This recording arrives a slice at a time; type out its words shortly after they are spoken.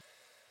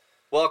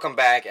Welcome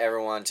back,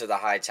 everyone, to the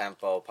High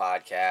Tempo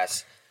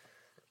Podcast.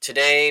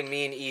 Today,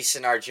 me and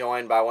Easton are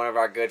joined by one of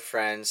our good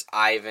friends,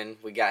 Ivan.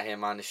 We got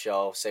him on the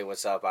show. Say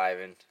what's up,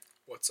 Ivan.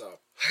 What's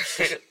up?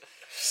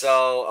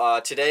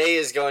 So, today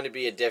is going to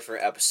be a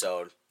different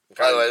episode.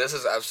 By the way, this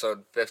is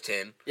episode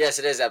 15. Yes,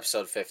 it is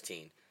episode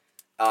 15.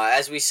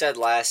 As we said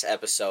last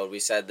episode, we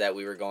said that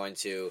we were going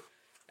to...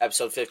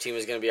 Episode 15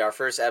 was going to be our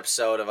first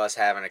episode of us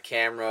having a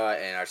camera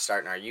and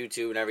starting our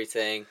YouTube and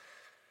everything.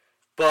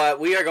 But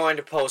we are going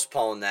to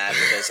postpone that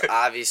because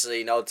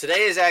obviously,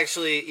 today is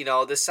actually,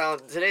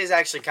 today is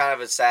actually kind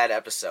of a sad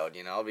episode,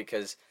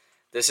 because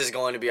this is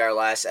going to be our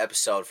last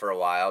episode for a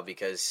while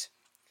because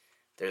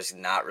there's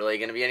not really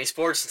going to be any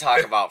sports to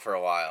talk about for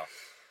a while.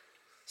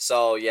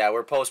 So, yeah,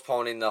 we're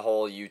postponing the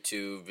whole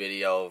YouTube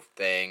video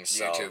thing.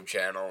 YouTube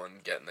channel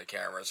and getting the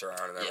cameras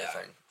around and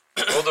everything.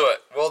 Yeah.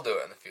 We'll do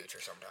it in the future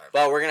sometime.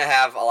 But we're going to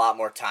have a lot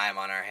more time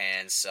on our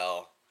hands,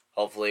 so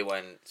hopefully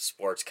when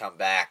sports come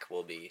back,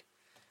 we'll be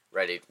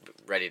ready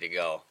to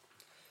go.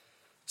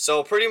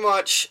 So pretty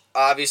much,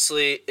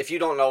 obviously, if you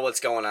don't know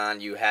what's going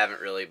on, you haven't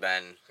really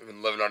been... You've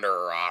been living under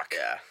a rock.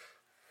 Yeah.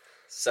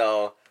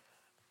 So,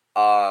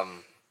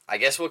 I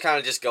guess we'll kind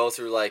of just go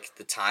through,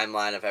 the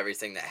timeline of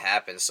everything that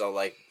happened. So,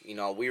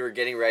 we were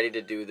getting ready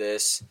to do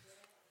this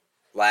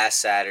last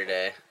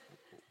Saturday.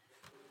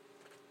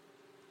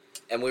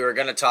 And we were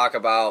going to talk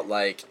about,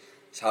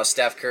 how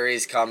Steph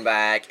Curry's come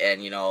back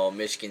and,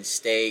 Michigan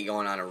State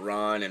going on a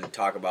run and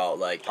talk about,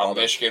 how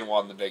Michigan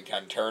won the Big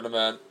Ten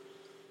tournament.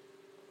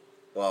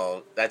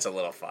 Well, that's a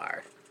little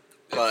far.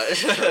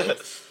 But,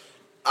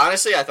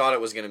 honestly, I thought it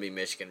was going to be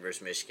Michigan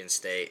versus Michigan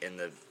State in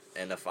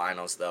the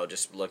finals, though,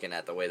 just looking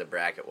at the way the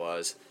bracket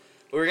was.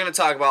 But we're going to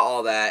talk about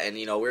all that, and,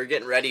 we're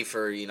getting ready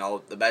for,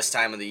 the best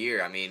time of the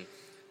year. I mean,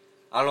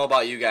 I don't know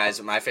about you guys,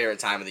 but my favorite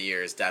time of the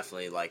year is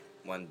definitely,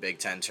 when Big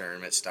Ten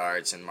tournament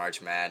starts and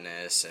March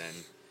Madness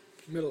and...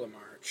 Middle of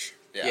March.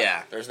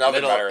 Yeah. There's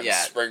nothing better than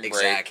spring break.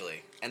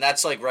 Exactly. And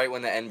that's right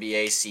when the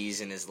NBA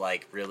season is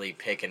really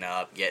picking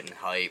up, getting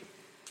hype.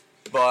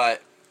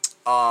 But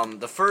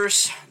the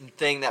first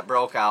thing that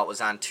broke out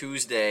was on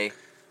Tuesday,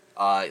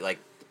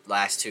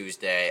 last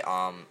Tuesday.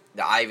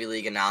 The Ivy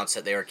League announced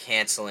that they were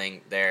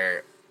canceling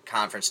their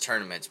conference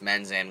tournaments,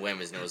 men's and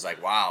women's, and it was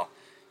wow,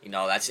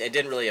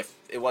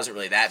 it wasn't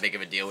really that big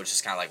of a deal. It was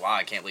just kind of wow,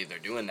 I can't believe they're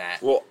doing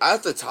that. Well,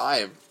 at the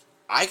time,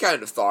 I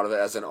kind of thought of it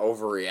as an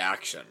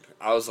overreaction.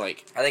 I was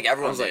like... I think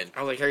everyone did.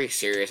 I was like, are you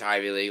serious,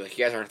 Ivy League?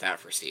 You guys aren't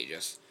that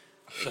prestigious.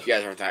 You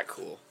guys aren't that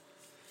cool.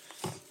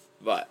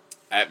 But,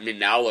 I mean,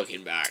 now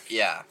looking back...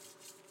 Yeah.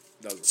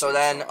 So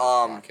then,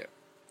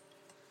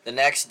 the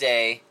next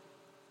day,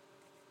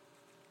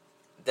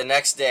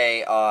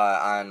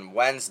 on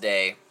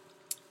Wednesday,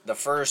 the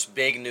first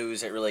big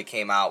news that really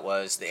came out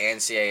was the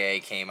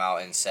NCAA came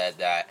out and said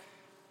that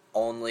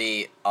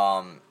only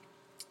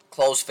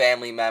close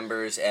family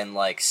members and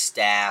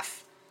staff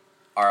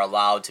are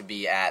allowed to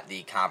be at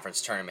the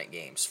conference tournament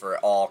games for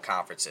all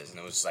conferences. And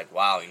it was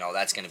wow,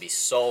 that's going to be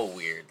so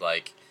weird.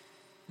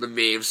 The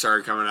memes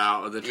started coming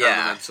out of the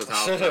tournaments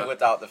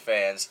without the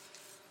fans.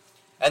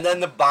 And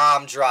then the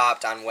bomb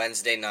dropped on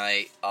Wednesday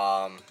night.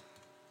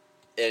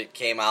 It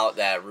came out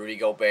that Rudy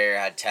Gobert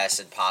had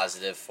tested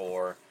positive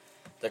for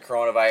the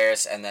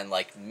coronavirus, and then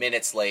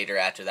minutes later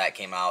after that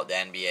came out, the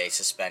NBA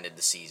suspended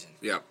the season.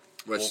 Yep.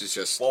 Which is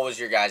just... What was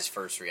your guys'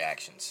 first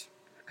reactions?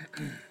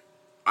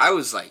 I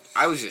was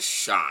just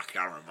shocked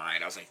out of my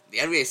mind. I was the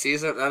NBA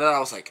season? And then I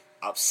was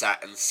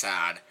upset and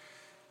sad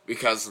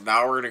because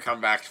now we're going to come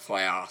back to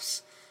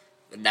playoffs.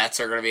 The Nets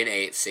are going to be an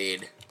 8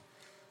 seed.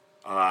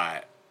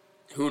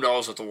 Who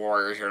knows what the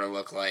Warriors are going to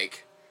look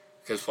like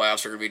because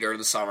playoffs are going to be during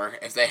the summer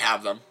if they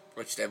have them,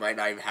 which they might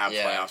not even have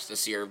playoffs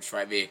this year, which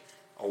might be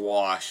a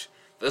wash.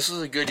 This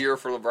was a good year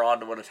for LeBron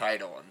to win a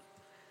title. And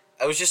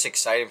it was just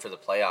exciting for the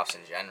playoffs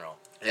in general.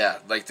 Yeah,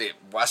 the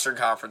Western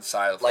Conference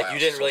side of the playoffs. You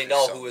didn't really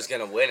know who was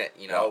going to win it.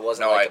 No, it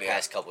wasn't the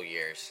past couple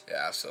years.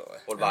 Yeah, absolutely.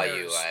 What about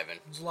you, Ivan?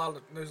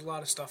 There's a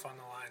lot of stuff on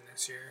the line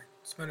this year.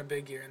 It's been a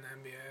big year in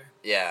the NBA.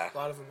 Yeah. A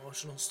lot of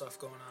emotional stuff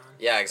going on.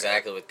 Yeah,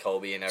 exactly, with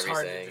Kobe and everything.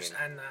 It's hard to just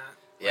end that.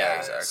 Yeah,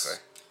 exactly.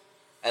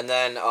 And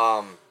then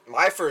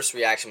my first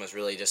reaction was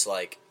really just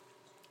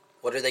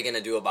what are they going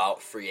to do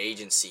about free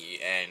agency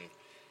and,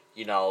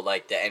 the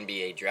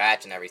NBA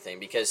draft and everything?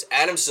 Because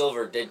Adam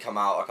Silver did come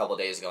out a couple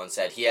days ago and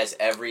said he has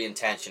every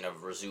intention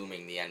of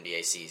resuming the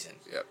NBA season.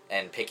 Yep.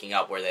 And picking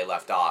up where they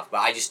left off. But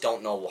I just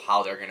don't know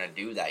how they're going to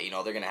do that.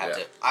 They're going to have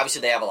to...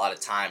 Obviously, they have a lot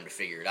of time to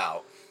figure it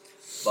out.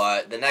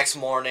 But the next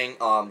morning,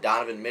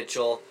 Donovan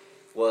Mitchell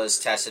was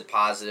tested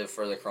positive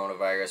for the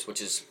coronavirus,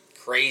 which is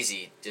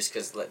crazy just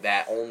because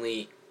that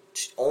only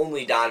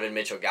Donovan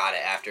Mitchell got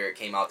it after it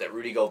came out that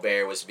Rudy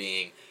Gobert was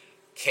being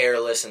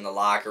careless in the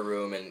locker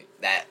room and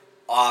that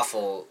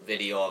awful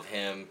video of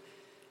him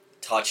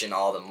touching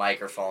all the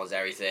microphones and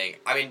everything.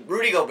 I mean,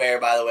 Rudy Gobert,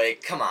 by the way,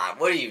 come on,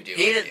 what are you doing?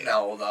 He didn't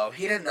know, though.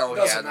 He didn't know he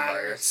had the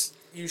virus.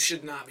 You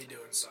should not be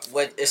doing stuff.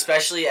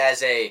 Especially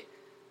as a,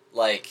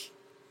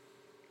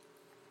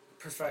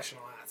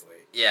 professional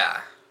athlete.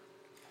 Yeah.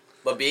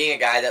 But being a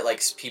guy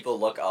that, people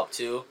look up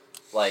to,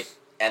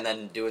 and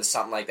then doing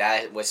something like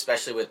that,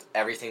 especially with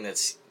everything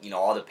that's,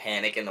 all the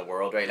panic in the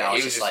world right now. he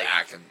It's was just just like,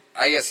 acting.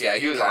 I guess,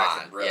 he was Come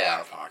acting on, really yeah.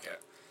 out of pocket.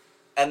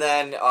 and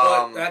then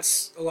But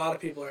that's a lot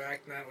of people are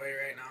acting that way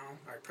right now.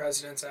 Our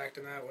president's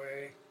acting that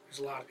way. There's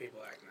a lot of people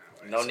acting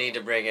that way. no so. need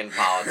to bring in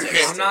politics.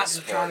 I'm to not the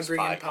just trying to sports bring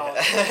in podcast.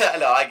 politics.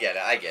 No, I get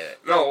it.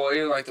 No, well,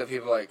 even like the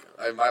people like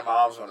my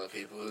mom's one of the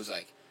people who's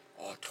like,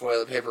 oh,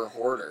 toilet paper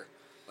hoarder.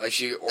 Like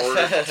she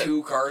ordered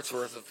 2 carts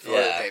worth of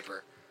toilet Yeah.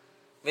 paper.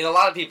 I mean, a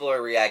lot of people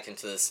are reacting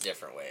to this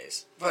different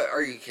ways. But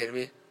are you kidding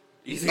me?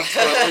 You think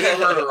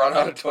we're gonna run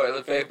out of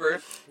toilet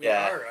paper? We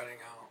Yeah. are running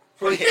out.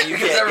 You Because can't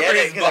get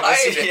everybody's it. buying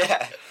it.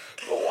 Yeah.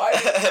 But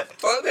why?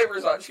 Toilet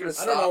paper's not just gonna I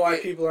stop. don't know why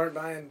it. people aren't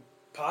buying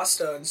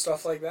pasta and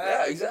stuff like that.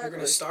 Yeah, exactly. You're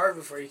gonna starve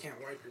before you can't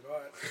wipe your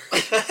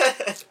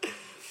butt.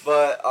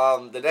 But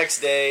the next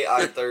day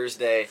on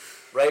Thursday,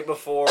 right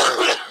before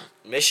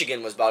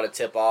Michigan was about to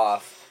tip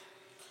off,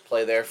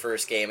 play their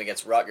first game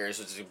against Rutgers,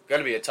 which is going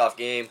to be a tough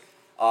game.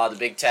 The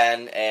Big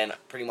Ten and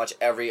pretty much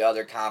every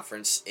other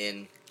conference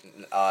in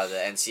the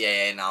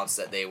NCAA announced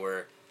that they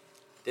were.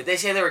 Did they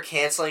say they were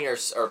canceling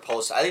or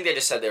post? I think they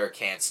just said they were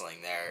canceling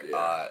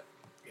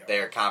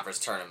their conference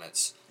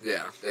tournaments.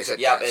 Yeah, they said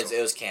Yep, cancel.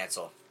 it was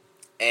canceled.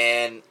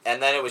 And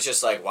then it was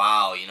just like,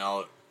 wow,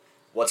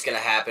 what's going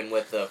to happen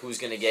with who's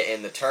going to get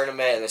in the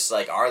tournament? And it's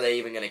like, are they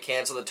even going to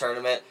cancel the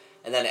tournament?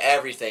 And then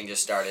everything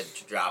just started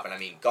dropping. I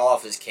mean,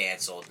 golf is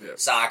canceled. Yep.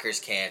 Soccer's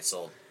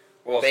canceled.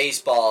 Well,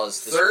 Baseball is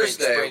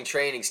Thursday- spring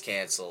training's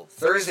canceled.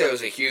 Thursday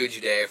was a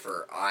huge day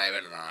for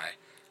Ivan and I,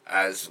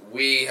 as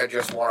we had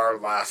just won our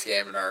last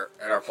game in our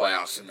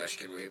playoffs in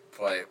Michigan. We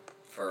play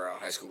for a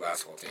high school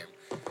basketball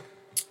team.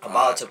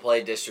 About to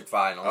play district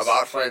finals.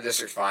 About to play the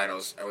district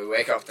finals, and we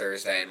wake up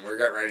Thursday and we're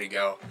getting ready to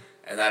go.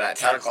 And then at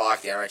 10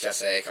 o'clock, the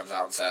MHSAA comes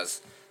out and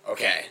says,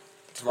 okay,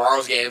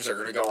 tomorrow's games are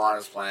going to go on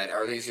as planned.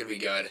 Everything's going to be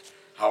good.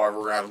 However,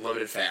 we're going to have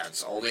limited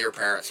fans. Only your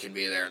parents can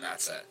be there, and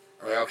that's it.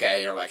 We're like,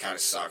 okay, that kind of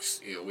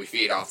sucks. We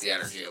feed off the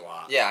energy a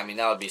lot. Yeah, I mean,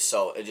 it'd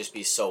just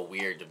be so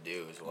weird to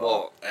do as well.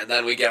 Well, and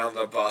then we get on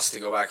the bus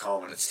to go back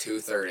home, and it's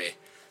 2:30,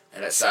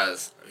 and it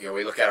says,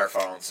 we look at our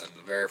phones, and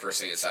the very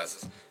first thing it says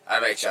is,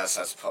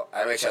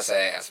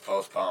 MHSAA has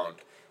postponed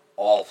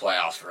all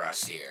playoffs for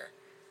us here.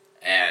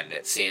 And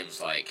it seems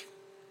like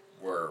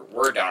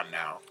we're done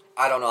now.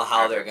 I don't know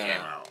how After they're it came going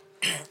to... out.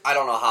 I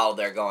don't know how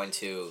they're going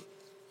to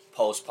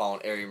postpone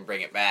or even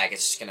bring it back.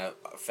 It's just going to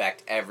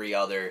affect every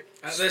other...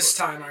 At this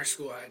time, our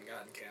school hadn't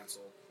gotten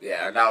canceled.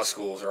 Yeah, now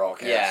schools are all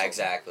canceled. Yeah,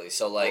 exactly.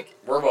 So, like...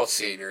 We're both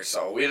seniors,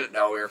 so we didn't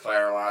know we were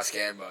playing our last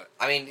game, but...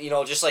 I mean,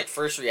 just like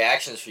first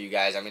reactions for you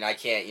guys. I mean, I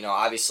can't,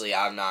 obviously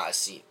I'm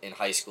not in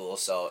high school,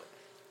 so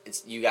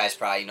it's you guys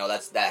probably,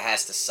 that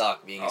has to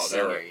suck being a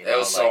senior. It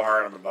was so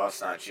hard on the bus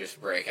not to just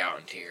break out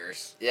in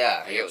tears.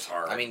 Yeah. Like, it was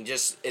hard. I mean,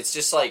 it's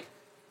just like...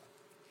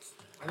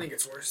 I think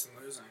it's worse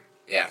than losing.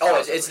 Yeah.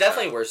 Oh, it's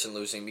definitely worse than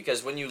losing,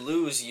 because when you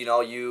lose,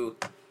 you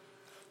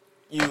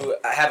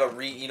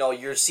have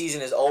your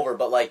season is over,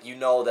 but like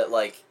that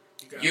like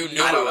You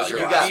knew I don't it was know, your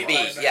you last got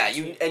one. beat. Yeah,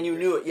 you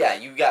knew it. Yeah,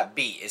 you got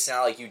beat. It's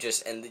not like you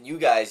just you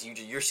guys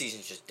your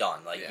season's just done.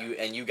 Like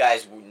Yeah. you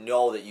guys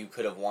know that you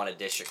could have won a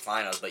district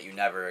finals, but you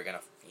never are gonna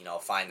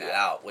find that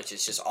out, which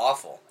is just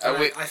awful. And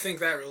I think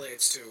that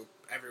relates to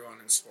everyone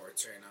in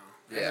sports right now.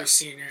 Yeah. Every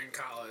senior in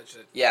college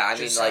that Yeah, I mean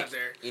just like had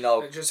their,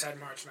 that just had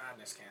March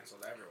Madness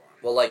canceled. Everyone.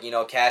 well like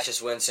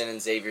Cassius Winston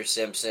and Xavier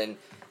Simpson,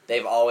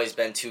 they've always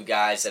been two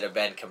guys that have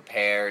been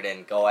compared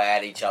and go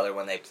at each other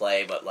when they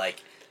play, but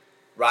like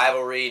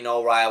rivalry,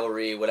 no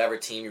rivalry, whatever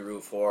team you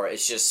root for,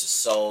 it's just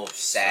so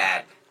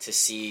sad to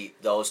see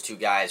those two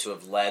guys who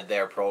have led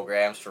their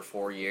programs for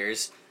 4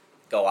 years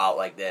go out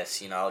like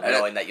this,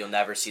 knowing that you'll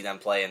never see them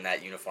play in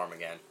that uniform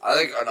again. I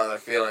think another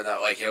feeling that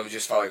it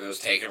just felt like it was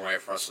taken away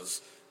from us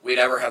was we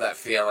never had that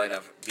feeling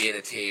of being a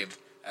team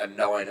and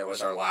knowing it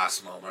was our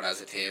last moment as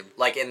a team.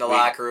 Like in the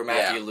locker room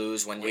after you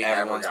lose when we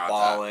never everyone's got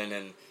balling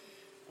and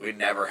We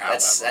never had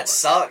that moment. that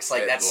sucks.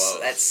 Like It that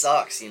blows.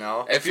 sucks,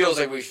 It feels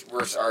like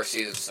our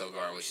season's still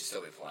going. We should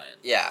still be playing.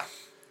 Yeah.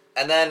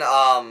 And then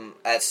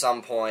at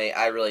some point,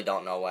 I really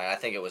don't know when. I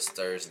think it was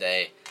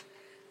Thursday.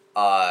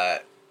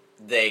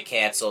 They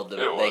canceled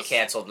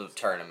the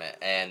tournament,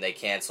 and they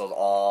canceled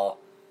all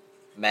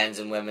men's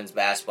and women's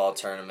basketball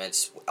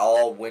tournaments.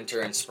 All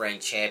winter and spring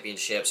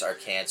championships are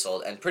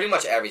canceled, and pretty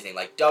much everything.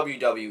 Like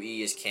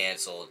WWE is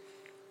canceled.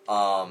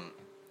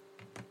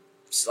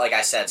 Like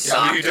I said,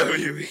 soccer.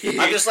 WWE.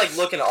 I'm just like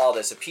looking at all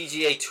this. The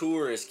PGA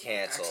Tour is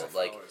canceled. XFL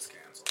Like is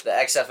canceled. the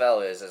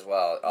XFL is as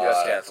well.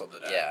 Just canceled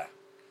today. Yeah.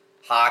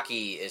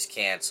 Hockey is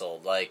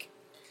canceled.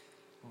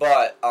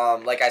 But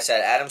like I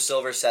said, Adam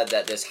Silver said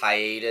that this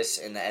hiatus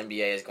in the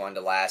NBA is going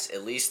to last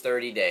at least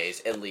 30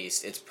 days. At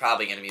least. It's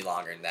probably going to be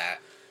longer than that.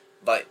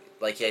 But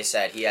like I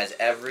said, he has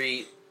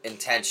every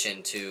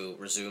intention to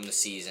resume the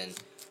season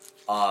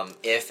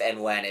if and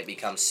when it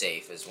becomes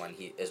safe is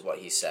what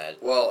he said.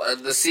 Well,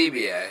 and the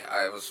CBA,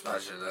 I was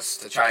mentioning this,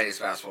 the Chinese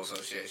Basketball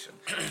Association,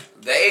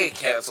 they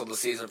canceled the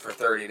season for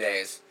 30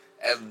 days.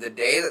 And the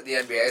day that the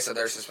NBA said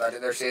they're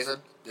suspending their season,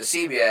 the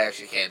CBA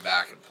actually came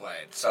back and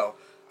played. So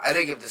I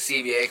think if the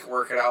CBA can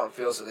work it out and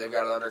feels that they've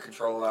got it under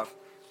control enough,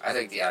 I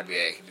think the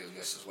NBA can do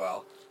just as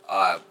well.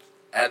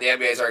 And the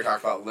NBA's already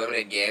talked about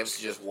limiting games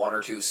to just 1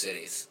 or 2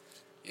 cities.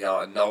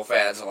 And no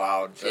fans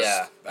allowed,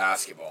 just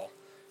basketball.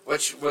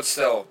 Which would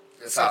still...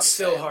 It's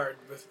still hard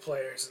with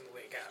players in the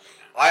league having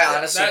that. I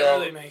honestly that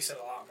really makes it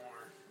a lot more.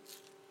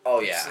 Oh,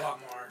 It's a lot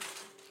more...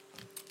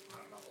 I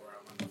don't know where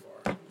I went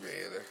before.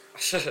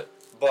 Me either.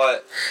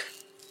 But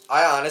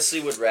I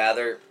honestly would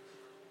rather...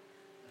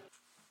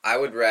 I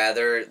would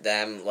rather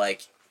them,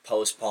 like,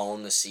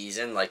 postpone the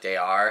season like they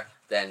are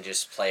than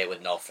just play it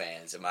with no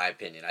fans, in my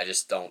opinion. I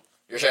just don't...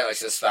 You're saying, like,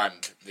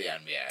 suspend the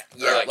NBA?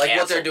 Yeah, like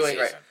what they're doing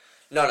right...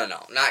 No,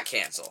 not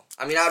cancel.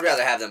 I mean, I'd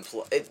rather have them...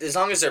 as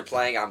long as they're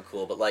playing, I'm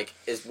cool. But, like,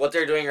 is what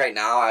they're doing right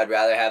now, I'd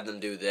rather have them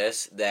do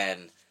this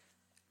than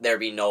there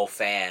be no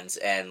fans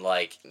and,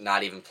 like,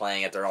 not even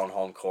playing at their own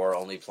home court,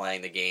 only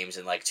playing the games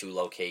in, like, 2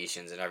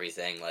 locations and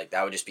everything. Like,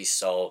 that would just be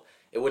so...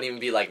 It wouldn't even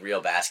be, like, real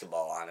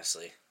basketball,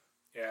 honestly.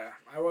 Yeah,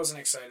 I wasn't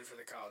excited for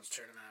the college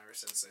tournament ever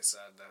since they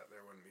said that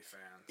there wouldn't be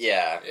fans.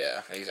 Yeah.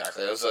 Yeah,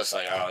 exactly. It was just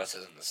like, oh, this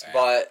isn't the same.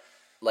 But,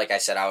 like I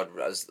said,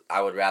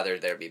 I would rather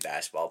there be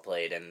basketball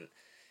played and...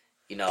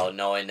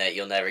 knowing that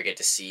you'll never get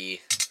to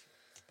see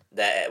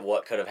that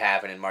what could have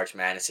happened in March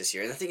Madness this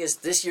year. And the thing is,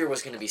 this year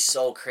was going to be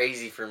so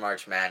crazy for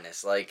March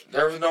Madness. Like,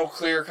 there was no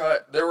clear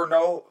cut. There were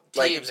no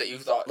teams that you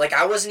thought. Like,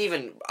 I didn't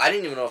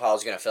even know if I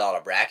was going to fill out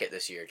a bracket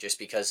this year, just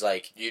because,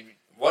 like,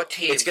 what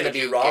team? It's going to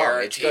be wrong.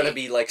 Guarantee? It's going to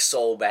be like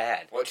so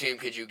bad. What team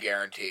could you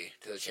guarantee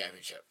to the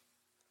championship?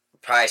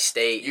 Probably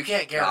State. You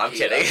can't guarantee.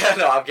 No, I'm kidding.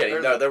 No, I'm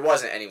kidding. No, there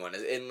wasn't anyone.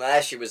 And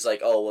last year was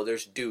like, oh well,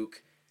 there's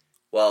Duke.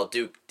 Well,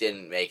 Duke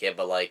didn't make it,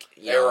 but like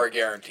they were a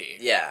guarantee.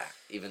 Yeah,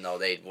 even though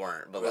they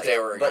weren't, but like, they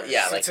were. But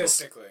yeah, like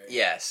statistically,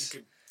 yes,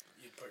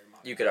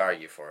 you could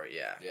argue for it.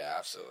 Yeah, yeah,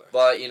 absolutely.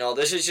 But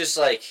this is just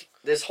like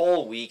this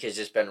whole week has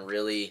just been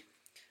really,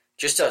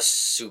 just a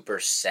super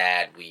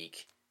sad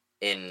week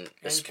in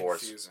the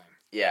sports. Confusing.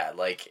 Yeah,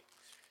 like,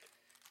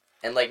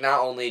 and like not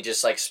only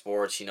just like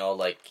sports,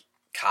 like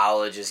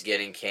college is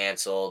getting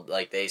canceled.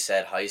 Like they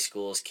said, high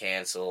school is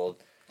canceled.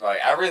 Like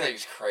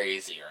everything's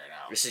crazy right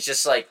now. This is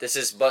just like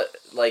but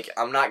like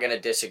I'm not gonna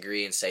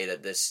disagree and say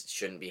that this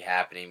shouldn't be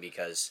happening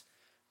because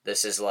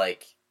this is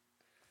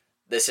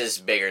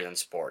bigger than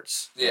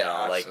sports.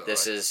 Yeah, like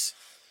this is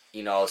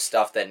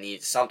stuff that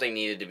something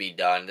needed to be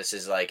done. This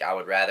is like I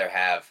would rather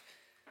have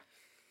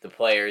the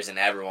players and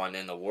everyone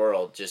in the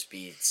world just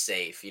be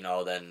safe,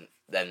 than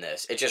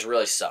this. It just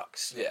really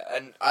sucks. Yeah,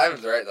 and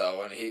Ivan's right though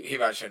when he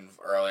mentioned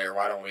earlier,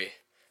 why don't we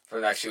for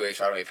the next 2 weeks,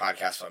 why don't we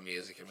podcast about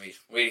music? And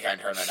we kind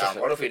of turn that down.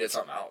 What if we did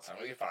something else? And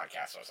we could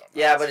podcast about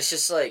something else. But it's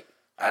just like...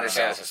 I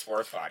understand it's a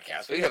sports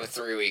podcast. We could have a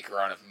 3-week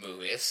run of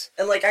movies.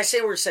 And like I say,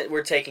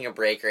 we're taking a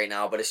break right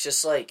now, but it's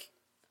just like...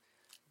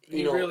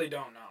 We really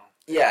don't know.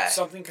 Yeah.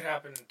 Something could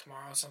happen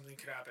tomorrow. Something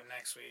could happen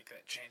next week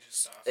that changes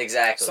stuff.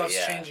 Exactly,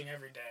 Stuff's changing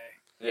every day.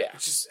 Yeah.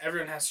 It's just,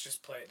 everyone has to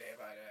just play it day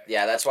by day.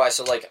 Yeah, that's why,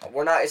 so like,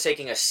 we're not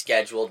taking a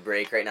scheduled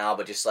break right now,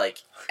 but just like,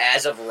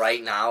 as of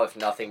right now, if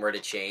nothing were to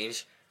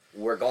change...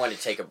 We're going to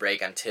take a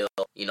break until,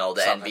 the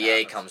something NBA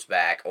happens. comes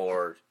back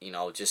or,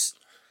 just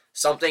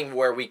something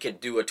where we could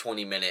do a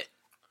 20-minute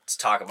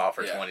talk about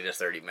for 20 to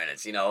 30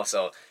 minutes,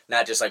 so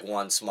not just like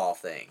one small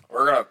thing.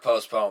 We're going to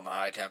postpone the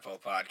High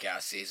Tempo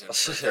podcast season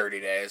for 30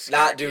 days.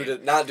 Not due to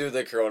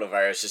the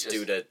coronavirus, just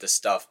due to the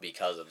stuff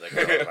because of the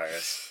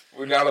coronavirus.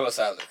 None of us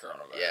have the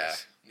coronavirus. Yeah.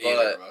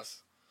 Neither of us.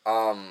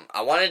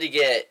 I wanted to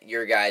get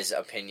your guys'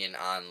 opinion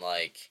on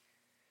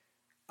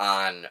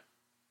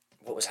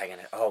what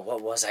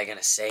was I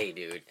gonna say,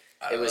 dude?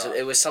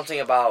 It was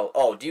something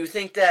about do you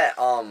think that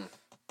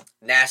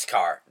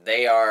NASCAR,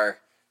 they are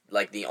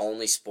like the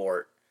only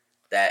sport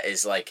that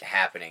is like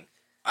happening?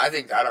 I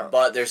think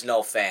but there's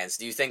no fans.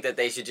 Do you think that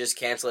they should just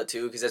cancel it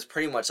too? Because that's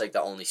pretty much like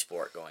the only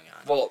sport going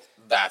on. Well,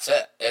 that's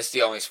it. It's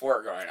the only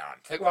sport going on.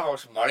 Think about how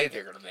much money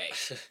they're gonna make.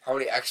 How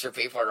many extra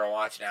people are gonna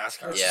watch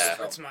NASCAR? Yeah.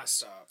 That's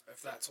messed up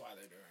if that's why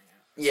they're doing it.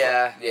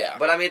 Yeah.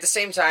 But I mean, at the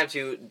same time,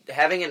 too,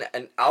 having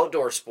an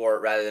outdoor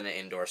sport rather than an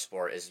indoor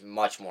sport is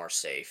much more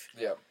safe.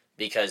 Yep.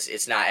 Because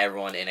it's not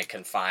everyone in a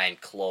confined,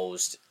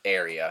 closed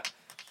area.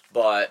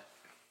 But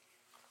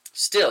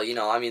still,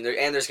 I mean,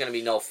 there's going to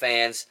be no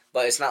fans,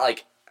 but it's not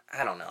like,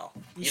 I don't know.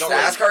 You don't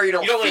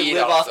really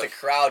live off the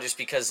crowd just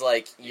because,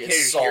 like,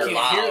 it's so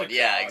loud.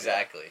 Yeah,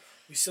 exactly.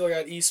 We still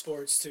got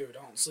esports too.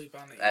 Don't sleep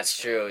on the. That's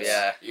true.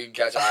 Yeah. You can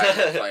catch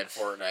Ivan playing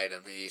Fortnite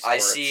in the esports. I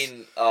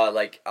seen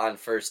like on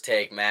First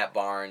Take, Matt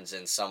Barnes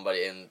and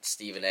somebody and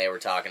Stephen A. were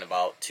talking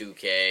about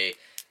 2K.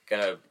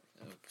 They're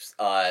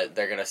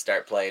gonna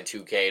start playing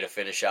 2K to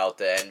finish out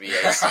the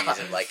NBA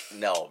season. Like,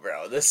 no,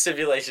 bro, this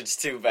simulation's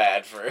too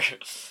bad for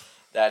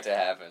that to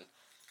happen.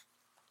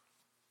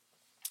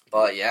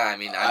 But yeah, I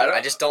mean,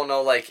 I just don't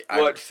know, like...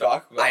 What to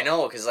talk about? I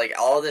know, because, like,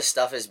 all of this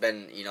stuff has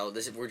been,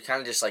 we're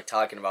kind of just, like,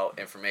 talking about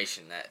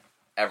information that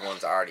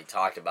everyone's already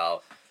talked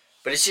about.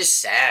 But it's just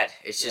sad.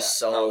 It's just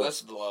so... No,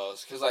 this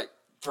blows. Because, like,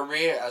 for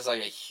me, as,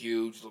 like, a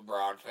huge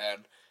LeBron fan,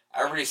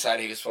 everybody said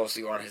he was supposed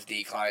to go on his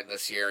decline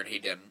this year, and he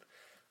didn't.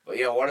 But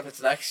what if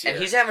it's next year?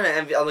 And he's having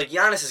an MVP. Like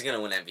Giannis is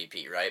gonna win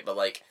MVP, right? But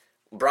like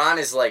Bron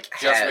is like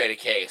just made a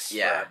case for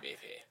Yeah. MVP.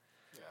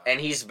 and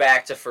he's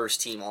back to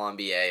first team All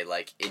NBA.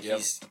 Like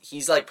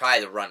he's like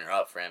probably the runner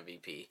up for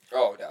MVP.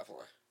 Oh,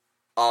 definitely.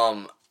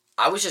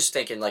 I was just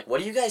thinking, like, what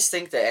do you guys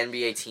think the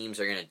NBA teams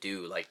are gonna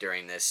do like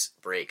during this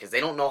break? Because they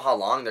don't know how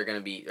long they're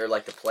gonna be. Or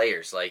like the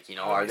players, like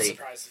are I'd be they?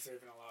 surprised if they're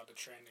even allowed to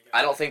train together.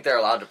 I don't think they're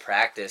allowed to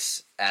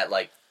practice at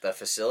like the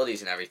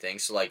facilities and everything.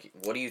 So like,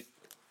 what do you,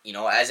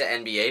 as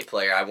an NBA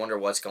player, I wonder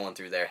what's going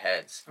through their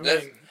heads. I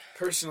mean,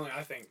 personally,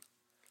 I think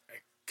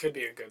it could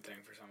be a good thing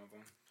for some of them.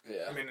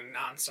 Yeah. I mean, a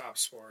non-stop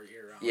sport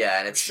year-round. Yeah,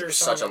 and I'm it's sure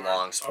such some a of them are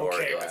long sport,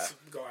 okay yeah. with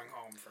going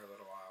home for a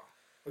little while.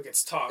 Look,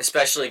 it's tough.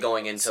 Especially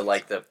going into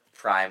like the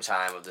prime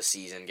time of the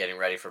season, getting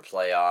ready for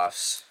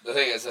playoffs. The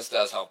thing is, this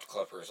does help the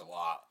Clippers a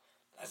lot,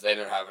 as they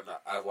don't have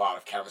a lot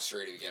of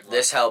chemistry to begin with.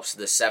 This helps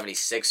the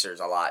 76ers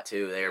a lot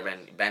too.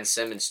 Ben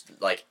Simmons,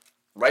 like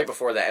right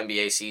before the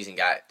NBA season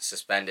got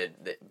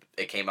suspended,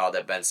 it came out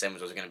that Ben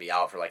Simmons was going to be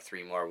out for like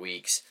 3 more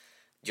weeks.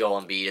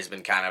 Joel Embiid has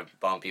been kind of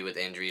bumpy with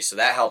injuries, so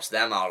that helps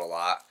them out a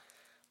lot.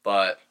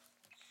 But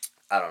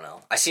I don't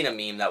know. I seen a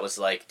meme that was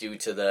like, due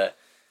to the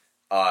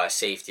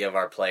safety of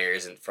our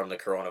players and from the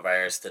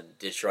coronavirus, the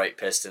Detroit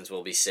Pistons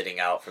will be sitting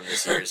out from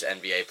this year's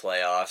NBA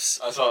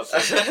playoffs. I saw it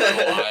say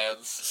the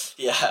Lions.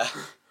 Yeah.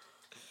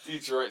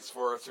 Detroit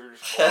sports are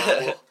just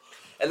horrible.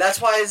 And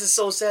that's why this is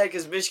so sad,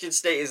 because Michigan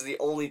State is the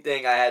only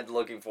thing I had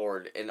looking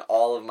forward in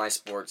all of my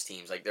sports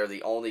teams. Like, they're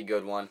the only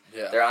good one.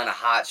 Yeah. They're on a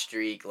hot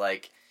streak.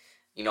 Like,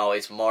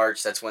 it's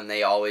March. That's when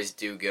they always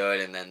do good,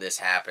 and then this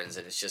happens,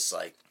 and it's just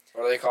like...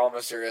 What do they call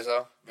Mr.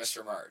 Izzo?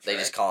 Mr. March. They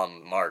just call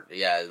him March.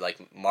 Yeah, like,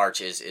 March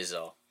is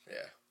Izzo. Yeah.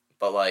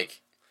 But, like,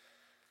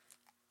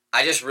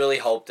 I just really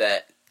hope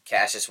that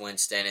Cassius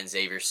Winston and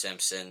Xavier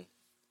Simpson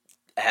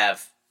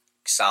have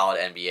solid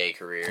NBA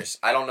careers.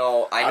 I don't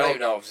know. I don't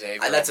even know if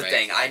Xavier that's the will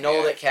thing. make I it, know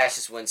yeah. that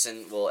Cassius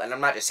Winston will, and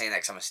I'm not just saying that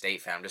because I'm a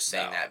State fan. I'm just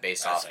saying No, that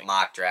based I off think-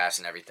 mock drafts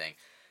and everything.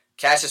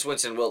 Cassius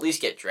Winston will at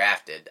least get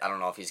drafted. I don't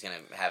know if he's going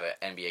to have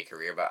an NBA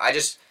career, but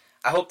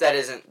I hope that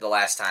isn't the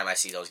last time I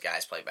see those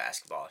guys play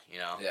basketball,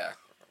 Yeah.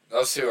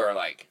 Those two are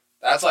like...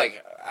 That's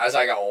like... As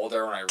I got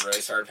older, when I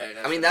really started paying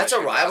attention I mean, to that's a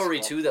Michigan rivalry,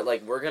 basketball. too, that,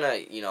 like, we're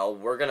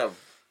going to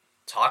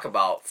talk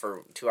about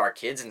to our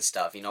kids and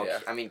stuff, Yeah.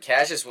 I mean,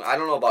 Cassius... I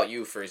don't know about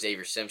you for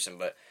Xavier Simpson,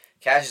 but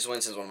Cassius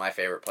Winston's one of my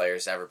favorite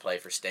players to ever play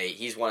for State.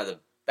 He's one of the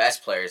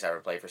best players to ever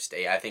play for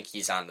State. I think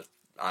he's on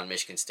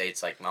Michigan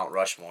State's, like, Mount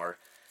Rushmore.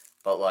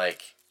 But,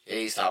 like... Yeah,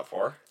 he's top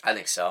 4. I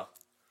think so.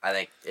 I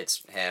think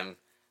it's him,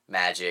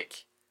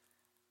 Magic,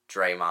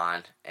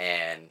 Draymond,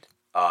 and...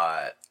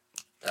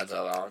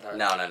 Denzel Valentine.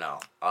 No.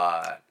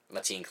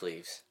 Mateen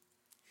Cleaves.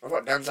 What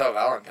about Denzel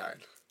Valentine?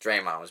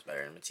 Draymond was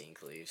better than Mateen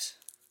Cleaves.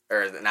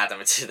 Or, not than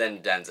Denzel.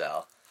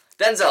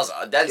 Dude, Denzel's...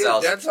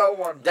 Denzel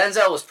won.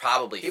 Denzel was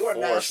probably He won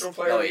fourth. National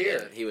Player no, of the he Year.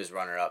 didn't. He was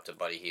runner-up to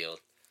Buddy Hield.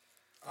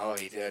 Oh,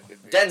 he did.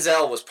 Didn't he?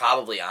 Denzel was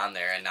probably on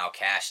there, and now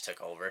Cash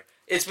took over.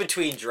 It's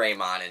between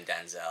Draymond and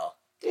Denzel.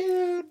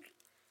 Dude.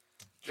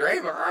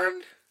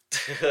 Draymond?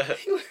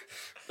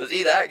 Was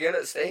he that good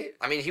at State?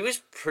 I mean, he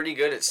was pretty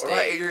good at What about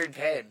State. Adrian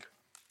Payne?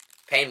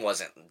 Payne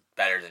wasn't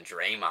better than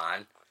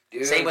Draymond.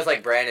 Dude. Same with,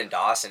 like, Brandon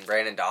Dawson.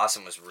 Brandon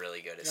Dawson was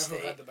really good at You know who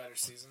State. had the better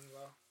season,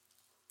 though?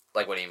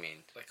 Like, what do you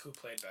mean? Like, who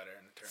played better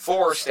in the tournament?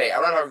 For State.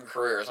 I'm not talking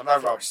careers. I'm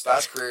talking about For State.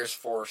 best careers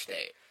for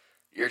State.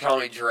 You're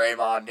telling me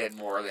Draymond did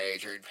more than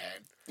Adrian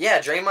Payne? Yeah,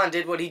 Draymond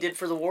did what he did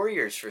for the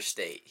Warriors for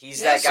State.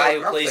 He's Yeah, that guy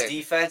so who plays nothing.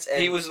 defense.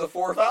 And He was the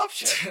 4th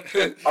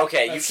option.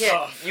 okay. That's you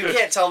tough.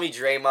 can't tell me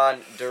Draymond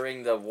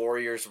during the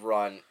Warriors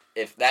run.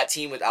 If that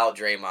team without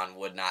Draymond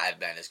would not have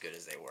been as good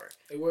as they were.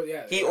 They would,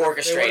 yeah. He they would-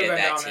 orchestrated they would have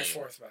been that down their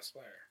team. 4th best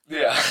player.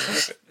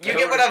 yeah. You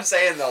get what I'm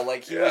saying though?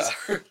 Like he Yeah.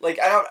 was like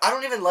I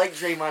don't even like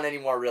Draymond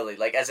anymore really.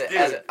 Like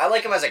Dude. I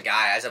like him as a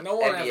guy, as a No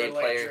one NBA ever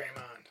player.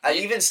 liked Draymond.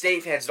 Even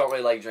State fans don't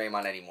really like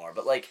Draymond anymore,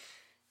 but like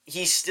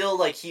he's still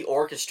like he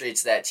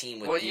orchestrates that team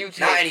with Well, the- you not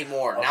take-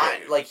 anymore. okay.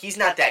 Not like he's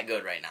not that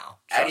good right now.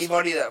 Trust me.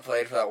 Anybody that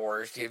played for that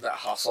Warriors team that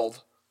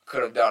hustled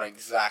could have done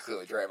exactly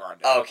what Draymond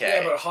did.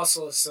 Okay. Yeah, but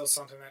hustle is still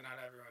something that not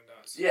everyone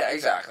does. Yeah,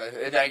 exactly.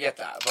 And I get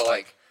that. But,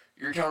 like,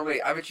 you're telling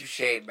me, I bet you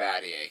Shane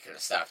Battier could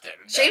have stepped in.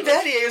 and Shane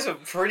done this. Battier is a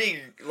pretty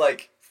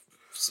like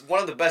one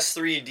of the best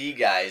 3D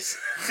guys.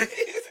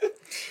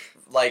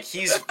 Like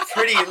he's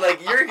pretty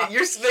like you're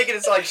making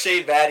it sound like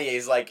Shane Battier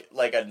is like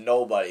a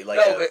nobody. Like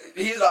No, but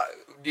he's not.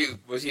 Dude,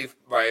 was he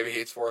Miami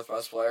Heat's 4th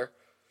best player?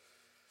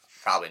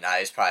 probably not.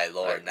 He's probably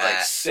lower than Like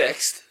that.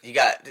 6th. You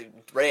got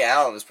Ray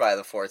Allen was probably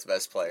the 4th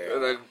best player.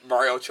 And then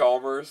Mario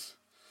Chalmers.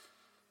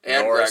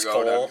 And Norris Greg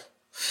Cole.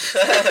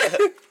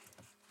 Oden.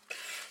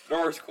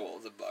 Norris Cole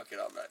is a bucket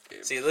on that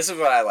team. See, this is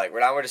what I like.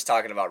 We're just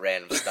talking about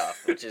random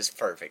stuff, which is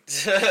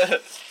perfect.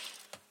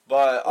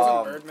 But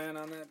Wasn't Birdman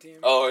on that team?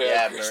 Oh, Yeah,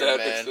 yeah. Chris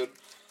Birdman. Anderson.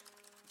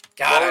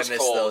 God, I Norris miss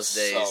Cole those is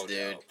days, so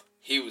dude. dope.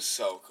 He was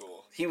so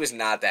cool. He was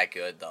not that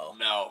good though.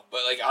 No,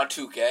 but like on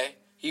 2K,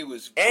 he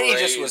was And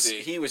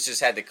crazy. he just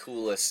had the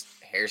coolest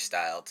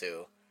hairstyle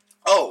too.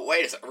 Oh,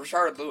 wait a second.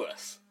 Rashard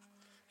Lewis.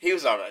 He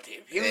was on that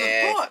team. He was a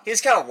Eh, butt. he's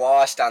kind of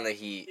washed on the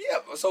Heat. Yeah,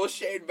 but so was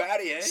Shane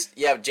Batty, eh?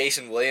 Yeah,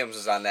 Jason Williams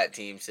was on that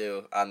team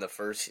too, on the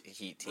first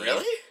Heat team.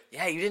 Really?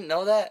 Yeah, you didn't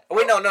know that? Oh,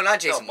 wait, no, not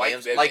Jason Mike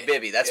Williams. Bibby. Mike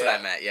Bibby. That's what Yeah.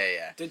 I meant.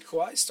 Yeah. Did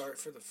Kawhi start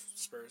for the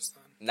Spurs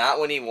then? Not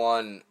when he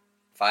won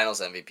Finals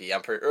MVP.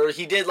 Or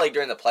he did like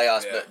during the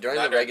playoffs, Yeah, but during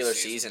not the during regular the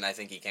season. season, I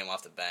think he came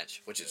off the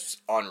bench, which is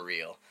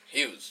unreal.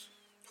 He was.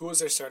 Who was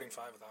their starting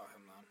five without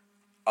him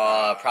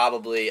then?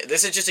 Probably.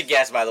 This is just a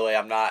guess, by the way.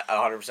 I'm not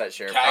 100%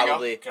 sure. Can I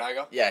Probably. go? Can I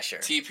go? Yeah, sure.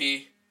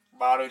 TP,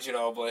 Manu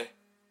Ginobili.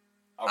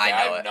 Okay, I know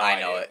have it, no I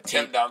know idea. it.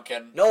 Tim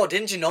Duncan. No,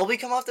 didn't Ginobili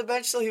come off the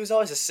bench though? He was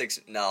always a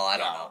six. No, I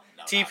don't No, know.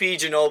 no, TP,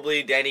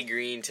 Ginobili, Danny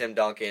Green, Tim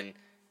Duncan,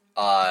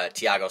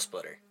 Tiago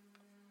Splitter.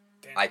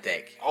 Danny I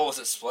think. Green. Oh, was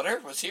it Splitter?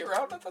 Was he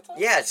around at that time?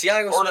 Yeah,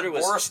 Tiago Or Splitter did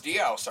was, Boris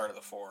Diaw started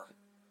the 4?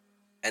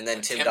 and then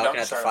and Tim Tim Duncan Duncan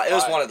at the started 5. It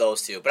was 5. one of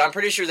those two, but I'm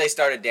pretty sure they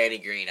started Danny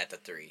Green at the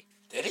 3.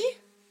 Did he?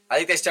 I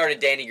think they started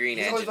Danny Green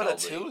He's and always been a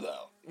Ginobili. 2,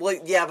 though. Well,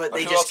 yeah, but Or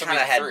they who just else would kind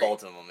be of the had 3?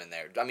 both of them in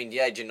there. I mean,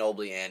 yeah,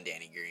 Ginobili and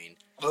Danny Green.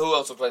 But who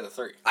else would play the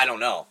 3? I don't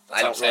know.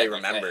 I don't really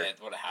remember.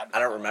 I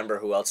don't remember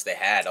who else they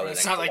had other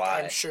It's than not Kawhi.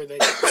 like I'm sure they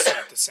didn't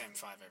start the same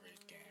five every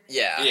game.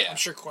 Yeah. Yeah. I'm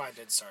sure Kawhi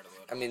did start a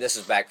little. I mean, this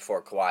was back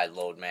before Kawhi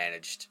load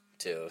managed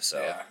too.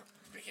 So. Yeah.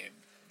 Became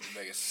the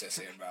biggest sissy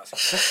in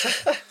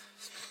basketball.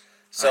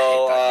 So, I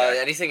hate that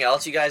guy. anything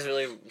else you guys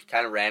really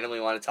kind of randomly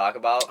want to talk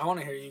about? I want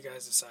to hear you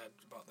guys decide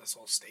about this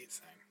whole state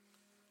thing.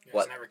 You guys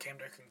What? never came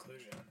to a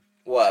conclusion.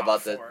 What Top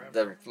about four the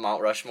ever.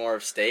 Mount Rushmore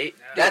of state?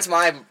 Yeah. That's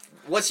my.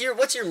 What's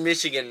your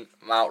Michigan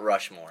Mount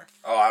Rushmore?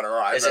 Oh, I don't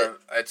know. Is it-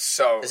 It's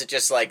so... Is it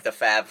just like the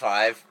Fab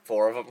Five,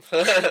 4 of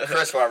them?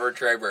 Chris Webber,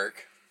 Trey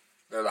Burke.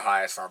 They're the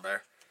highest on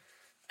there.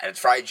 And it's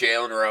probably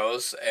Jalen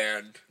Rose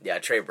and Yeah,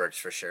 Trey Burke's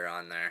for sure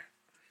on there.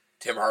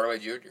 Tim Hardaway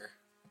Jr.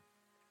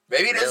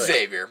 Maybe it is Really?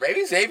 Xavier.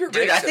 Maybe Xavier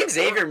Dude, makes I it. think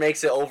Xavier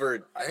makes it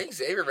over. I think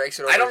Xavier makes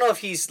it over. I don't know if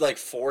he's like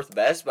 4th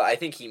best, but I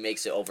think he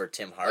makes it over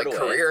Tim Like Hardaway.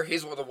 career,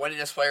 he's one of the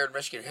winningest player in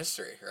Michigan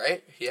history,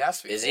 right? He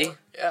has to be. Is he? 4.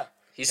 Yeah.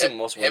 He's the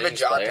most Him winning and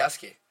John player.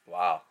 Teskey.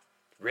 Wow,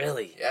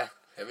 really? Yeah.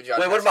 Him and John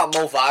Wait, what Teskey. about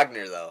Mo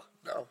Wagner though?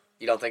 No.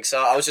 You don't think so?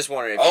 I was just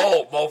wondering. If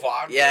Oh, Mo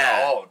Wagner.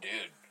 Yeah. Oh, dude.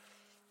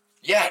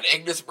 Yeah, and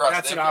Ignis Brazdeikis.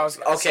 That's what I was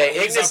gonna Okay, So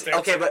he's Ignis. up there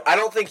Okay, too. but I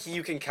don't think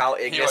you can count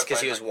Ignis would've because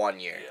he played was like- 1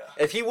 year.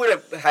 yeah. If he would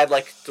have had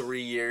like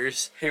 3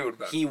 years, He would have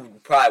been. he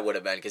probably would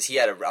have been because he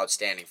had an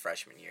outstanding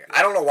freshman year.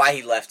 I don't know why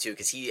he left too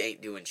because he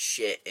ain't doing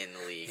shit in the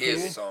league. He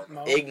is his own.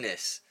 Mo?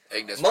 Ignis.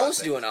 Ignis Mo's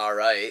Brazdeikis. doing all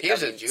right. He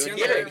was I a mean, junior.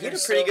 He had a He's pretty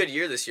still- good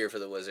year this year for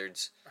the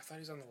Wizards. I thought he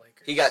was on the Lakers.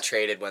 He got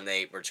traded when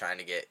they were trying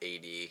to get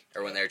AD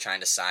or when they were trying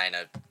to sign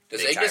a.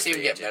 Does big-time Ignis even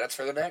free get agent. minutes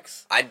for the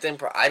Knicks? I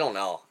don't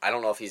know. I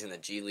don't know if he's in the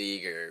G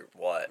League or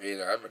what. Me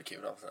either. I've been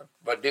keeping up with him.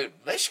 But, dude,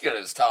 Michigan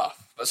is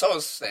tough. But so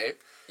is State.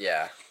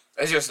 Yeah.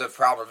 It's just the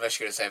problem with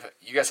Michigan is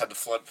you guys had the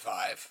Flint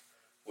 5.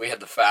 We had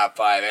the Fab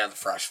 5 and the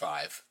Fresh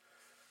 5.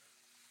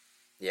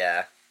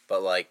 Yeah.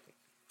 But like,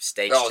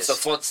 State's No, it's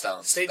just the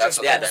Flintstones. State That's just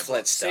what yeah, they the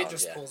meant. Flintstones. State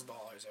just yeah. pulls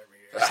ballers every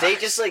year. State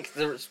just like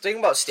the thing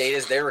about State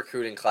is their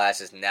recruiting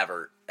class is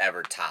never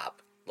ever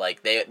top.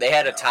 Like they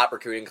had a No. top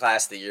recruiting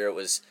class the year it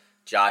was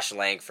Josh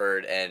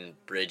Langford and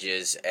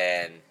Bridges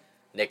and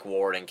Nick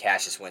Ward and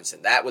Cassius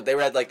Winston. They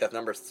were at like the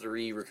number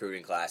 3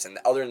 recruiting class, and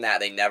other than that,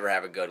 they never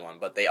have a good one.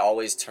 But they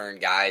always turn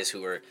guys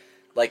who were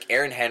like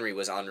Aaron Henry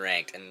was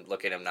unranked, and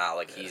look at him now,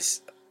 like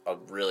he's a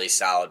really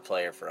solid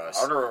player for us.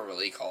 I don't remember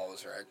Malik Hall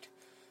was ranked.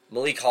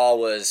 Malik Hall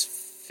was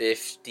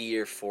 50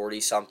 or 40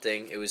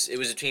 something. It was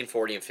between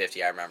 40 and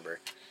 50. I remember.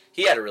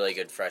 He had a really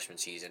good freshman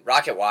season.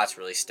 Rocket Watts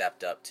really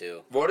stepped up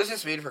too. What does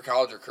this mean for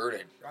college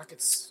recruiting?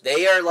 Rockets.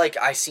 They are like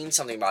I seen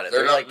something about it.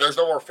 They're They're not, like there's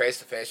no more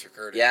face-to-face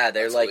recruiting. yeah,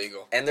 they're That's like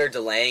illegal. and they're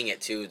delaying it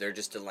too. They're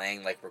just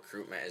delaying like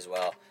recruitment as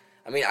well.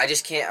 I mean, I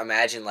just can't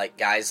imagine like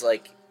guys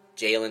like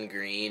Jalen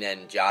Green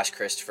and Josh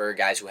Christopher,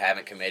 guys who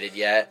haven't committed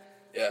yet.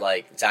 Yeah.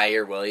 Like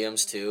Zaire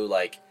Williams too,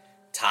 like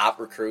top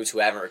recruits who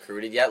haven't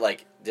recruited yet.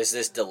 Like, does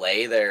this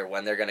delay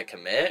when they're going to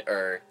commit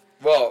or?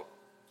 Well,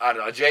 I don't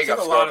know. I think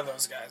Jacob's a lot going, of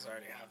those guys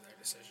already have their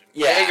decision.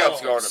 Yeah. Jacob's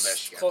Close. going to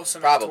Michigan. Close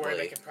enough to where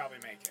Probably. they can probably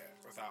make it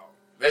without.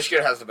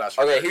 Michigan has the best.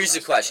 Okay, recruiting here's the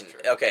class, question. that's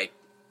for sure. Okay,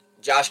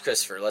 Josh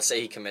Christopher. Let's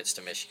say he commits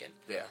to Michigan.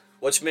 Yeah.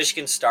 What's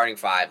Michigan's starting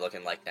 5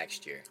 looking like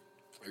next year?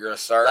 You're going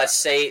to start. Let's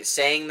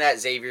saying that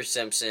Xavier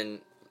Simpson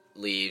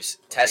leaves,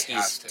 Well, he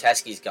has to.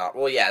 Teskey's gone.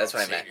 Well, yeah, that's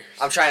what I meant.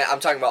 Seniors. I'm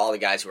talking about all the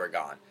guys who are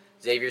gone.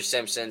 Xavier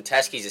Simpson,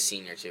 Teskey's a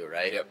senior too,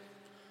 right? Yep.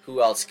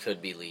 Who else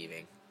could be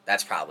leaving?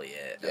 That's probably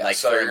it. Yeah, like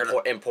so for you're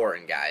gonna-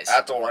 important guys.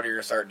 At the 1, you're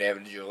going to start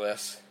David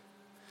Julius.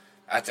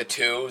 At the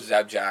 2,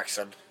 Zeb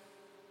Jackson.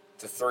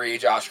 The 3,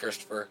 Josh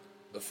Christopher.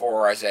 The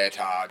 4, Isaiah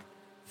Todd.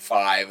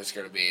 5 is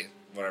going to be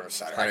whatever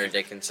center. Hunter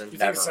Dickinson. You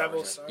think Never Seb will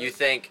remember. start? You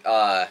think?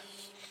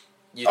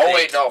 You Oh, think,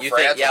 wait, no, You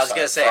France think? Yeah, I will was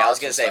gonna start. say. I was France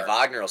gonna will say start.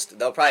 Wagner will.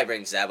 They'll probably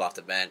bring Zeb off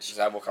the bench.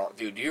 Zeb will call.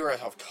 Dude, do you realize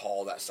how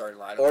tall that starting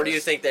lineup Or is? do you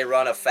think they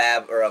run a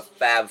Fab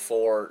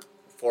 4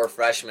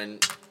 freshmen,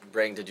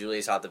 bring to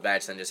Julius off the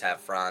bench, then just have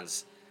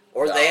Franz?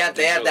 Or No, they have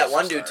that Julius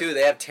one will dude start. too.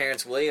 They have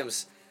Terrence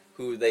Williams,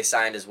 who they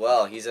signed as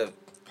well. He's a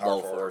low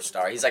forward. forward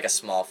star. He's like a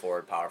small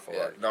forward, power Yeah,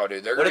 forward. no,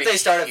 dude. They're What gonna if they be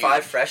start at huge.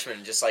 5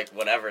 freshmen, just like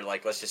whatever?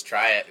 Like, let's just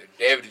try it. Dude,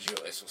 David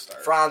DeJulius will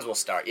start. Franz will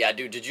start. Yeah,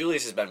 dude,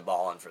 DeJulius has been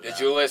balling for them.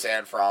 DeJulius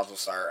and Franz will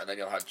start, and then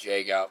you'll have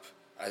Jagup,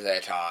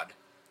 Isaiah Todd,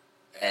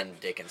 And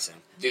Dickinson.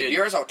 Dude, you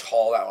realize how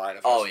tall that lineup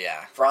is? Oh,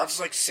 yeah. Franz is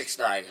like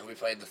 6'9", he'll be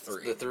playing the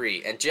 3. The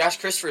 3. And Josh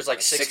Christopher is like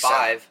 6'5".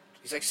 6'7".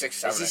 He's like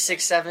 6'7". Is he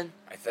 6'7"?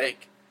 I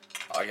think.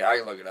 Oh, yeah, I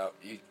can look it up.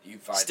 You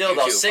find Still you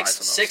though, two find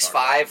some of those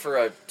 6'5" for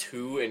a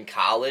 2 in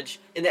college.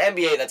 In the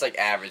NBA, that's like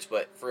average,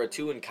 but for a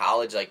 2 in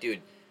college, like,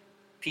 dude,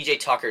 PJ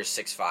Tucker's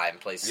 6'5" and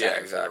plays center for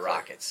exactly. the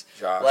Rockets.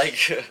 Josh.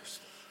 Like,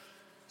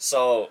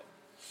 so,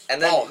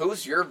 and then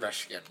who's your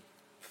Michigan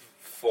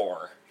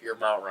 4? Your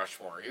Mount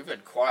Rushmore. You've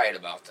been quiet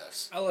about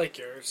this. I like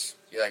yours.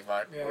 You like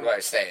mine? Yeah. What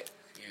about State?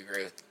 You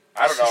agree with?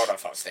 I don't know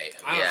enough about State.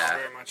 I don't Yeah. know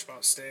very much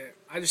about State.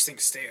 I just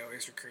think State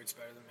always recruits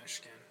better than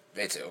Michigan.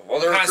 Me too. Well,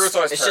 their Because recruits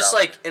always it's turn just out.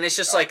 like, and it's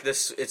just like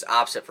this. It's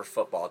opposite for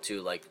football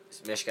too. Like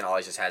Michigan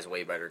always just has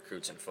way better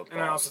recruits in And I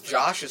football. also think,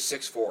 Josh is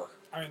 6'4".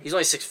 I mean, He's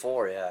only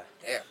 6'4", yeah.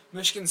 Damn.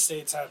 Michigan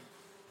State's had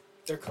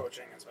their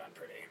coaching has been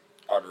pretty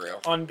Unreal.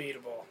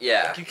 unbeatable.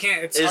 Yeah. Like you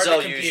can't. It's Izzo hard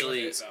to compete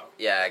usually, with Izzo,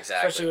 yeah,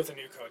 exactly. especially with a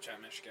new coach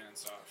at Michigan and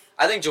stuff.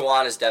 I think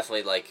Jawan is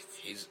definitely like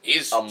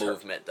He's a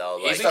movement though.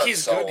 He's I Like, think done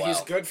he's so good. He's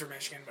well. good for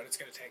Michigan, but it's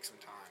going to take some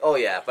time. oh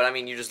yeah, but I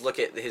mean, you just look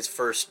at his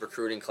first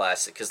recruiting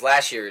class because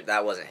last year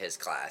that wasn't his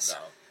class. No.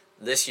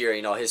 This year,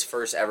 you know, his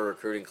first ever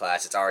recruiting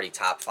class, it's already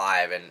top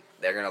 5, and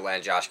they're gonna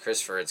land Josh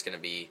Christopher. It's gonna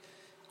be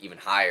even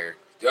higher.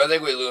 The other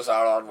thing we lose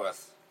out on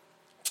with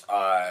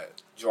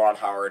Juwan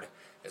Howard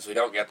is we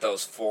don't get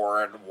those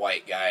foreign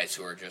white guys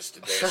who are just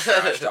the biggest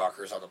trash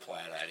talkers on the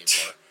planet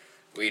anymore.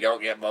 We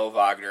don't get Mo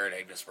Wagner and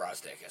Ignas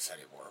Brazdeikis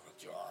anymore with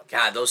Juwan.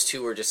 God, those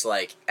two were just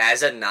like,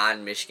 as a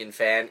non-Michigan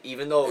fan,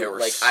 even though They were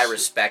like I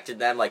respected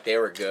them, like they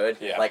were good,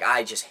 Yeah. like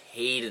I just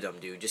hated them,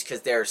 dude, just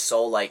because they're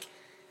so like.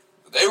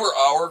 They were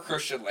our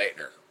Christian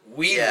Leitner.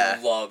 We Yeah.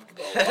 loved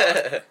Mo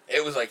Wagner.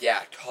 It was like,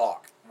 yeah,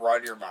 talk,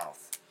 run your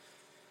mouth.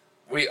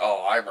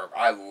 I remember,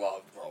 I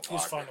loved Mo Wagner.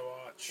 He's fun to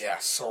watch. Yeah,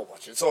 so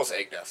much. And so was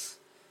Ignas.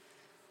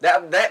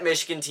 That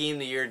Michigan team,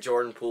 the year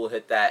Jordan Poole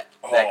hit that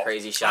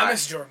crazy shot. I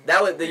miss Jordan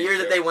That was Poole. the year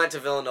that they went to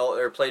Villanova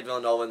or played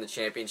Villanova in the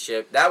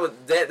championship. That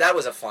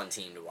was a fun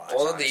team to watch.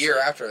 Well, then the honestly. year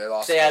after they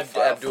lost. They had to the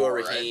Final Abdul Four,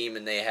 right? Rahim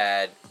and they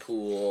had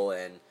Poole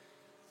and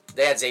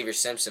they had Xavier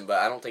Simpson, but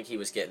I don't think he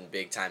was getting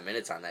big time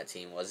minutes on that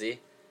team, was he?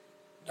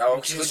 No,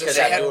 Because Because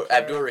they had-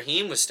 Abdul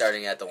Rahim was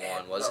starting at the Man,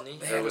 1, wasn't no, he?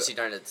 they Or had was a- he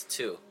starting at the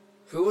 2?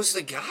 Who was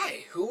the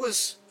guy?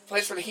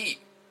 Plays for the Heat?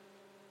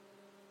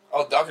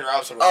 Oh, Duncan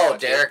Robinson. Was Oh, on,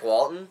 too. Derek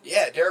Walton.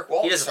 Yeah, Derek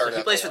Walton. He doesn't. started He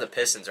at plays the for the one.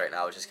 Pistons right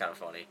now, which is kind of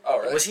funny. Oh,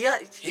 really? Was he? He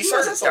He started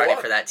wasn't at the starting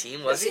one. for that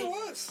team, was Yes, he?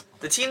 was.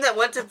 The team that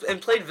went to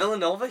and played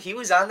Villanova, he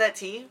was on that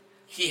team.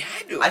 He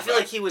had to. I feel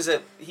like he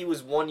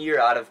was 1 year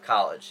out of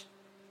college.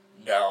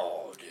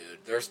 No, dude.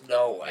 There's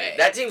no way.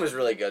 That team was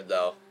really good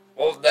though.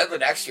 Well, then the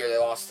next year they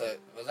lost to.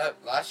 Was that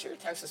last year,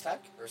 Texas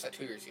Tech, or was that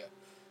 2 years ago?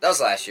 That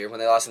was last year when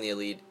they lost in the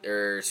Elite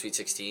or Sweet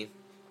 16.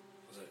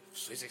 Was it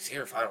Sweet 16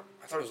 or Final?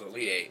 I thought it was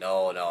Elite 8.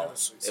 No, It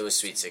was Sweet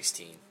Sweet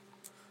 16.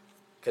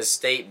 Because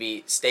State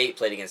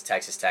played against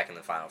Texas Tech in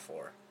the Final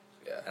Four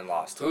Yeah. and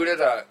lost. Who did?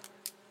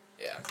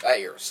 Yeah, that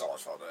year was so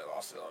much fun. They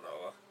lost to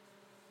Villanova.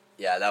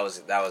 Yeah, that was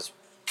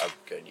a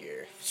good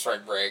year.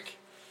 Spring break.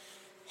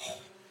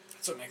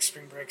 That's what makes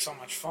spring break so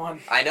much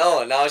fun. I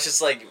know. Now it's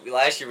just like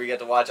last year we got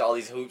to watch all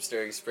these hoops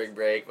during spring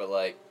break, but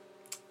like,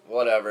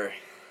 whatever.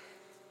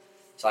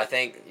 So I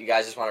think you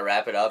guys just want to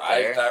wrap it up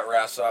there. That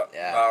wraps up.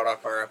 Yeah. About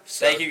up our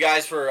episode. Thank you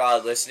guys for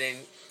listening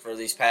for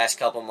these past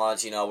couple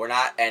months. You know, we're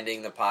not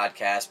ending the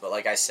podcast, but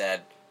like I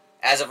said,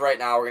 as of right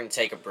now, we're going to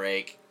take a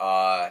break.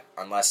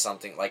 Unless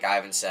something, like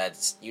Ivan said,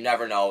 you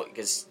never know,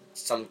 because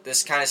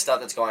this kind of stuff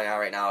that's going on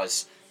right now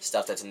is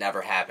stuff that's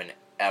never happened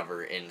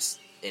ever in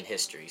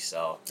history.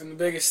 So And the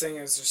biggest thing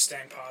is just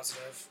staying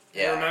positive.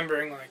 Yeah. And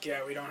remembering, like,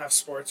 yeah, we don't have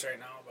sports right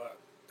now, but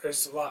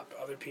there's a lot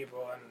other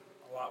people and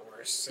a lot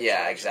worse. yeah,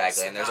 situations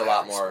exactly. And there's a not lot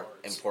having more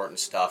sports. important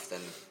stuff than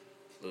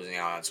losing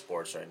out on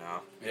sports right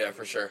now. Yeah,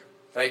 for sure.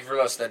 Thank you for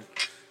listening.